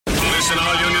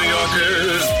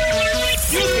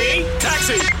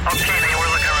Okay, man, we're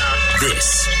looking around.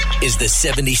 This is the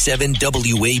 77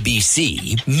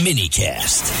 WABC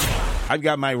minicast. I've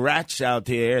got my rats out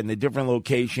there in the different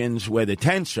locations where the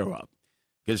tents are up.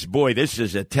 Because, boy, this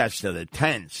is a test of the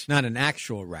tents. Not an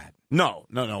actual rat. No.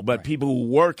 But people who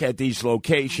work at these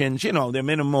locations, they're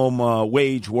minimum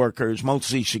wage workers,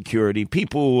 mostly security,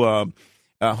 people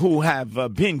who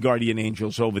have been guardian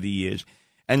angels over the years.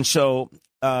 And so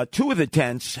 2 of the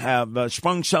tents have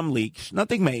sprung some leaks,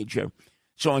 nothing major.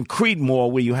 So in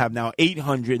Creedmoor, where you have now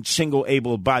 800 single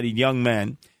able-bodied young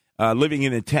men living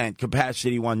in a tent,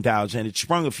 capacity 1,000, it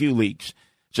sprung a few leaks.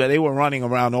 So they were running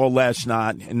around all last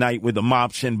night with the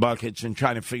mops and buckets and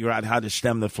trying to figure out how to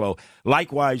stem the flow.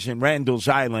 Likewise, in Randall's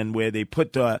Island, where they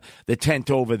put the tent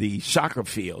over the soccer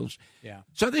fields. Yeah.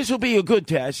 So this will be a good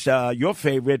test. Your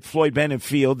favorite, Floyd Bennett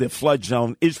Field, the flood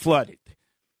zone, is flooded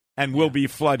and will be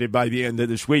flooded by the end of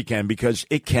this weekend because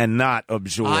it cannot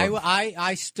absorb.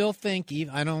 I still think,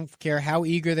 I don't care how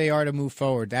eager they are to move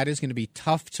forward, that is going to be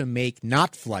tough to make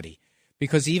not floody.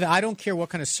 Because I don't care what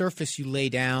kind of surface you lay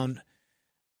down.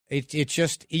 It's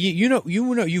just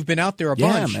you've been out there a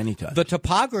bunch. Yeah, many times. The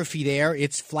topography there,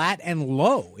 it's flat and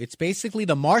low. It's basically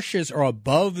the marshes are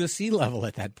above the sea level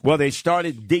at that point. Well, they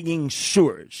started digging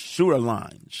sewer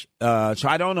lines. So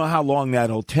I don't know how long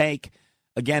that'll take.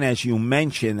 Again, as you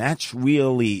mentioned, that's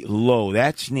really low.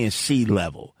 That's near sea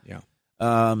level. Yeah.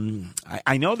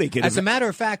 I know they could. As a matter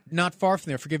of fact, not far from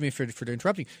there, forgive me for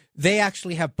interrupting, they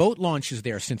actually have boat launches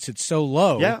there since it's so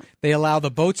low. Yeah. They allow the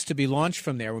boats to be launched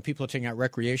from there when people are taking out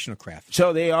recreational craft.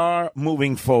 So they are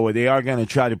moving forward. They are going to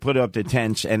try to put up the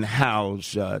tents and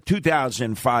house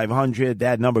 2,500.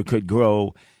 That number could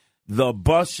grow. The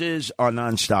buses are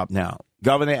nonstop now.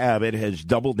 Governor Abbott has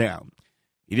doubled down.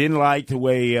 He didn't like the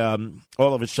way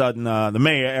all of a sudden the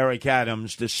mayor, Eric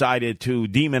Adams, decided to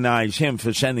demonize him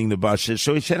for sending the buses.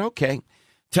 So he said, okay,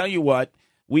 tell you what,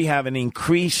 we have an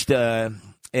increased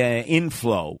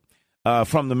inflow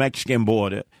from the Mexican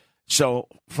border. So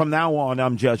from now on,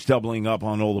 I'm just doubling up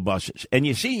on all the buses. And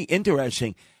you see,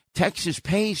 interesting, Texas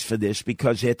pays for this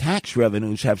because their tax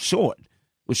revenues have soared.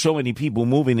 With so many people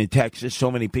moving to Texas,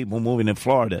 so many people moving to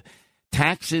Florida.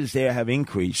 Taxes there have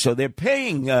increased, so they're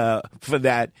paying for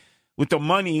that with the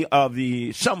money of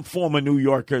some former New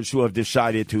Yorkers who have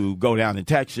decided to go down to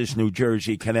Texas, New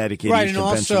Jersey, Connecticut, right, Eastern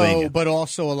and Pennsylvania. But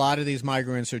also a lot of these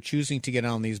migrants are choosing to get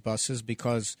on these buses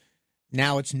because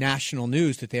now it's national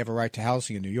news that they have a right to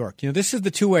housing in New York. This is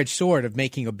the two-edged sword of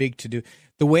making a big to-do.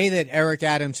 The way that Eric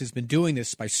Adams has been doing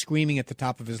this by screaming at the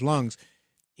top of his lungs,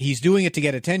 he's doing it to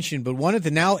get attention, but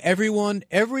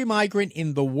every migrant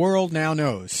in the world now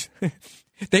knows.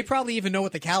 They probably even know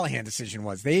what the Callahan decision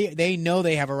was. They know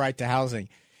they have a right to housing.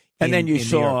 And then you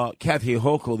saw Kathy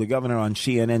Hochul, the governor, on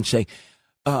CNN say,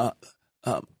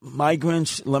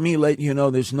 migrants, let me let you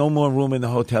know there's no more room in the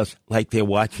hotels, like they're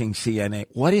watching CNN.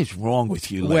 What is wrong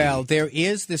with you, lady? Well, there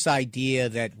is this idea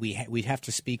that we have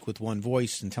to speak with one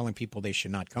voice and telling people they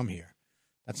should not come here.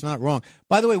 That's not wrong.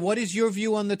 By the way, what is your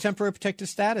view on the temporary protected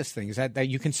status thing? Is that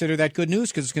you consider that good news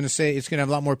because it's going to have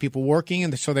a lot more people working,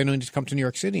 and so they don't need to come to New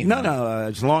York City anymore? No.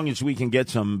 As long as we can get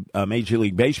some Major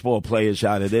League Baseball players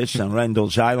out of this on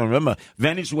Randall's Island. Remember,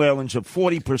 Venezuelans are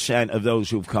 40% of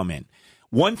those who've come in.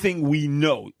 One thing we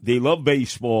know, they love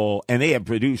baseball, and they have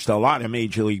produced a lot of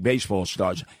Major League Baseball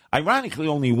stars. Ironically,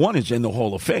 only one is in the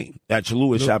Hall of Fame. That's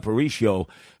Luis Aparicio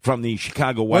from the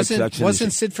Chicago White Sox.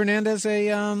 Wasn't Sid Fernandez a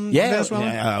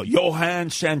Venezuelan? Johan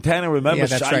Santana, remember,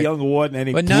 Cy Young Award, and then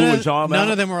he but blew his arm out.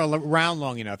 None of them were around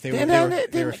long enough. They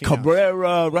were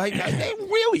Cabrera, right? They're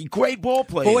really great ball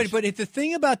players. But the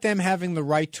thing about them having the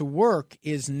right to work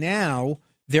is now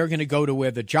they're going to go to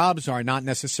where the jobs are, not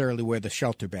necessarily where the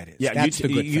shelter bed is. Yeah, that's the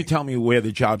good thing. You tell me where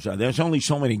the jobs are. There's only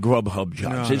so many Grubhub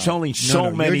jobs. There's only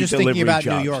so many delivery jobs. You're just thinking about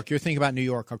New York. You're thinking about New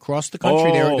York. Across the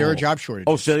country, there are job shortages.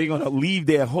 Oh, so they're going to leave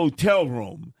their hotel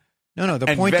room. No.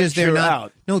 The point is they're not.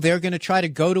 Out. No, they're going to try to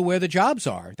go to where the jobs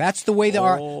are. That's the way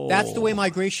That's the way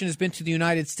migration has been to the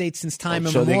United States since time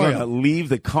immemorial. So they're going to leave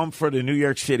the comfort of New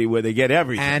York City where they get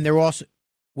everything. And they're also.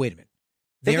 Wait a minute.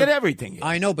 They get everything here.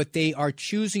 I know, but they are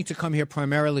choosing to come here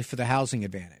primarily for the housing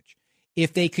advantage.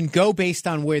 If they can go based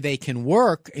on where they can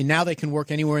work, and now they can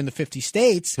work anywhere in the 50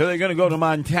 states. So they're going to go to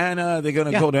Montana. They're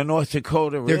going to go to North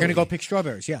Dakota. Really? They're going to go pick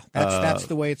strawberries. Yeah, that's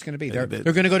the way it's going to be. They're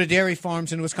going to go to dairy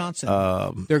farms in Wisconsin.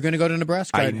 They're going to go to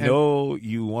Nebraska. I know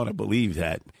you want to believe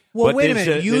that. Well, but wait a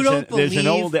minute. You don't believe... There's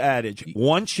an old adage.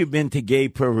 Once you've been to Gay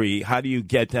Paris, how do you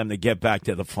get them to get back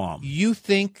to the farm? You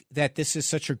think that this is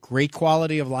such a great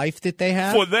quality of life that they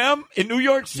have? For them in New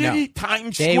York City,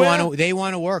 Times Square? They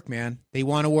want to work, man. They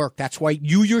want to work. That's why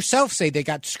you yourself say they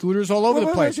got scooters all over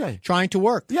the place trying to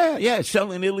work. Yeah,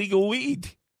 selling illegal weed.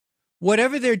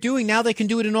 whatever they're doing, now they can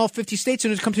do it in all 50 states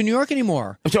and it doesn't come to New York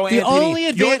anymore. So, the Anthony, only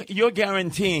advantage... You're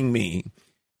guaranteeing me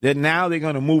that now they're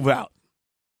going to move out.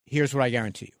 Here's what I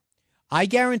guarantee you. I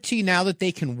guarantee now that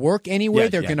they can work anywhere,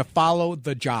 they're going to follow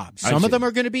the job. Some of them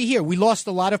are going to be here. We lost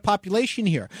a lot of population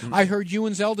here. Mm-hmm. I heard you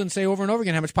and Zeldin say over and over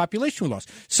again how much population we lost.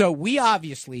 So we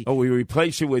obviously... we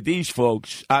replace it with these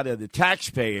folks out of the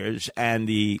taxpayers and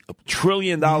the $1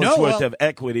 trillion worth of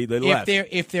equity that left.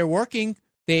 If they're working...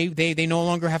 They no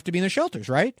longer have to be in the shelters,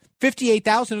 right?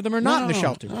 58,000 of them are not in the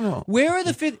shelters. No. Where are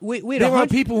the wait? There are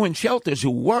people in shelters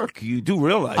who work. You do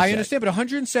realize I understand, but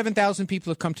 107,000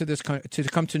 people have come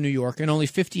to New York, and only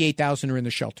 58,000 are in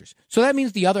the shelters. So that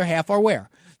means the other half are where?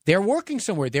 They're working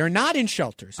somewhere. They're not in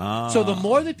shelters. So the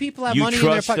more that people have money in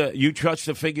their pocket... You trust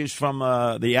the figures from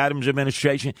the Adams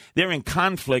administration? They're in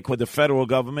conflict with the federal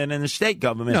government and the state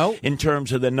government in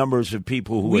terms of the numbers of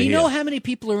people who are here. We know how many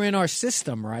people are in our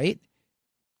system, right?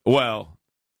 Well,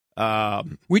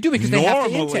 we do because they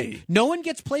have to intake. No one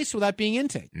gets placed without being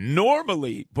intake.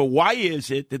 Normally, but why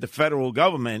is it that the federal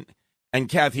government and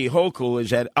Kathy Hochul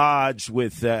is at odds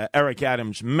with Eric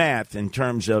Adams' math in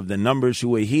terms of the numbers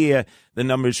who are here, the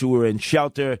numbers who are in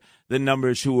shelter, the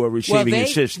numbers who are receiving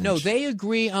assistance? No, they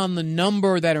agree on the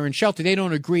number that are in shelter. They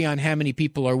don't agree on how many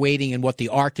people are waiting and what the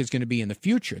arc is going to be in the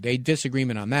future. They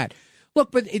disagreement on that. Look,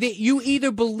 but you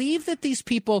either believe that these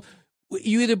people...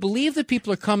 You either believe that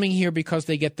people are coming here because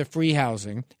they get the free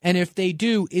housing, and if they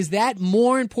do, is that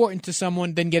more important to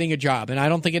someone than getting a job? And I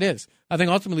don't think it is. I think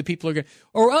ultimately people are going to...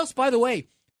 Or else, by the way,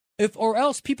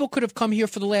 people could have come here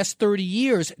for the last 30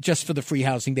 years just for the free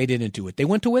housing. They didn't do it. They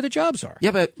went to where the jobs are.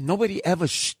 Yeah, but nobody ever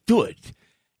stood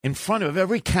in front of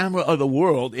every camera of the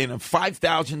world in a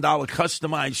 $5,000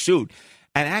 customized suit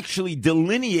and actually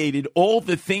delineated all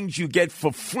the things you get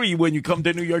for free when you come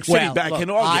to New York City in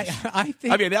August.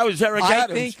 I mean, that was Eric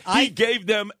Adams. He gave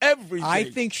them everything. I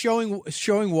think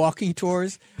showing walking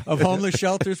tours of homeless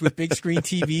shelters with big screen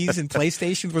TVs and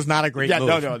PlayStations was not a great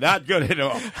move. No, not good at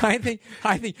all. I think.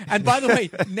 And by the way,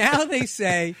 now they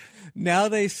say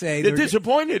they're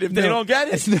disappointed if they don't get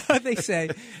it.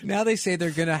 Now they say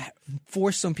they're going to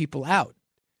force some people out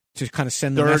to kind of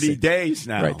send them 30 days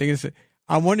now. Right. They're going to say,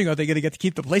 I'm wondering, are they going to get to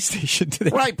keep the PlayStation today?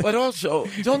 Right, but also,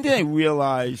 don't they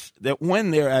realize that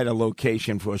when they're at a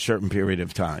location for a certain period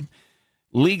of time,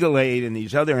 Legal Aid and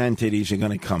these other entities are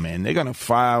going to come in. They're going to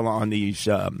file on these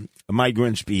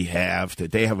migrants' behalf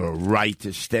that they have a right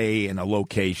to stay in a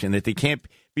location, that they can't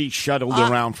be shuttled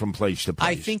around from place to place.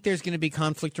 I think there's going to be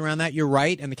conflict around that. You're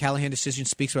right, and the Callahan decision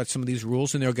speaks about some of these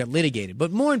rules, and they'll get litigated.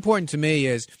 But more important to me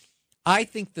is I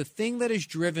think the thing that has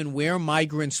driven where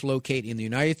migrants locate in the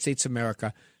United States of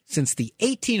America since the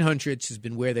 1800s has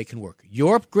been where they can work.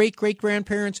 Your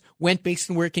great-great-grandparents went based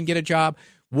on where it can get a job.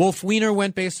 Wolf Wiener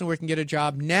went based on where it can get a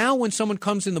job. Now when someone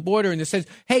comes in the border and it says,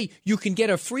 hey, you can get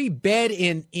a free bed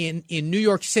in New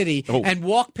York City and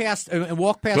walk past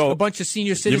a bunch of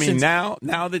senior citizens. You mean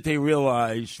now that they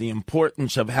realize the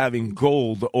importance of having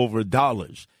gold over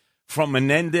dollars, from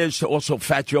Menendez to also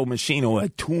Fat Joe Messino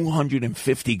had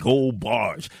 250 gold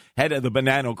bars, head of the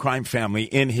Bonanno crime family,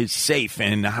 in his safe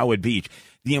in Howard Beach.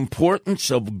 The importance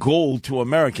of gold to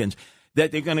Americans,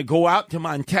 that they're going to go out to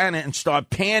Montana and start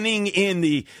panning in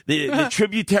the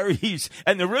tributaries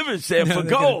and the rivers there for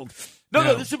gold.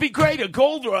 No, this would be great, a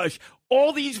gold rush.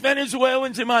 All these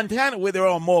Venezuelans in Montana, where there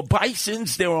are more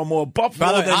bisons, there are more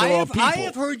buffalo than there are people. I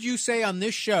have heard you say on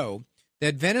this show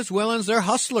that Venezuelans are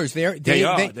hustlers. They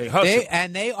hustle.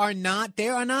 And they are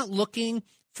not looking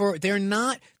for,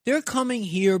 they're coming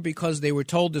here because they were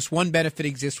told this one benefit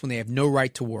exists when they have no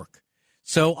right to work.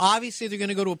 So obviously they're going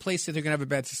to go to a place that they're going to have a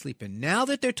bed to sleep in. Now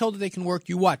that they're told that they can work,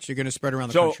 you watch, they're going to spread around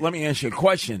the country. So let me ask you a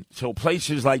question. So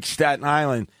places like Staten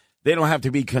Island, they don't have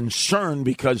to be concerned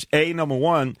because, number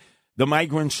one, the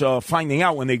migrants are finding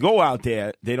out when they go out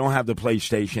there, they don't have the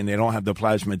PlayStation, they don't have the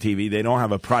plasma TV, they don't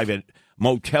have a private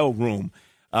motel room,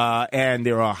 and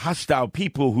there are hostile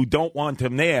people who don't want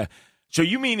them there. So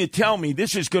you mean to tell me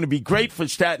this is going to be great for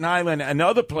Staten Island and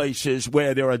other places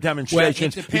where there are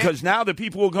demonstrations, because now the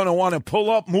people are going to want to pull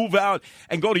up, move out,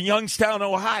 and go to Youngstown,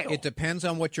 Ohio? It depends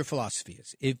on what your philosophy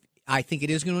is. I think it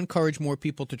is going to encourage more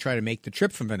people to try to make the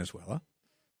trip from Venezuela.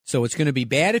 So it's going to be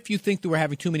bad if you think that we're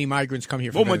having too many migrants come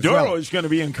here from Venezuela. Maduro is going to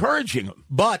be encouraging them.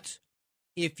 But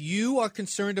if you are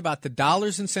concerned about the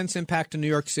dollars and cents impact in New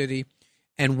York City,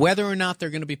 and whether or not they're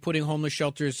going to be putting homeless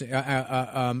shelters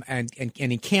and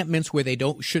encampments where they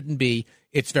shouldn't be,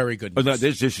 it's very good news. No,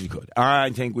 this is good. I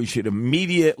think we should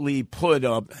immediately put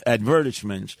up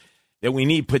advertisements that we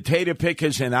need potato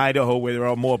pickers in Idaho where there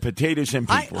are more potatoes than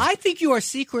people. I think you are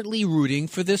secretly rooting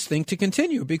for this thing to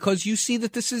continue because you see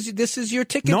that this is your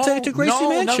ticket to Gracie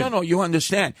Mansion. No. You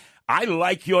understand. I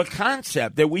like your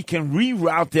concept that we can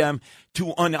reroute them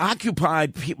to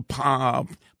unoccupied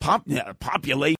population.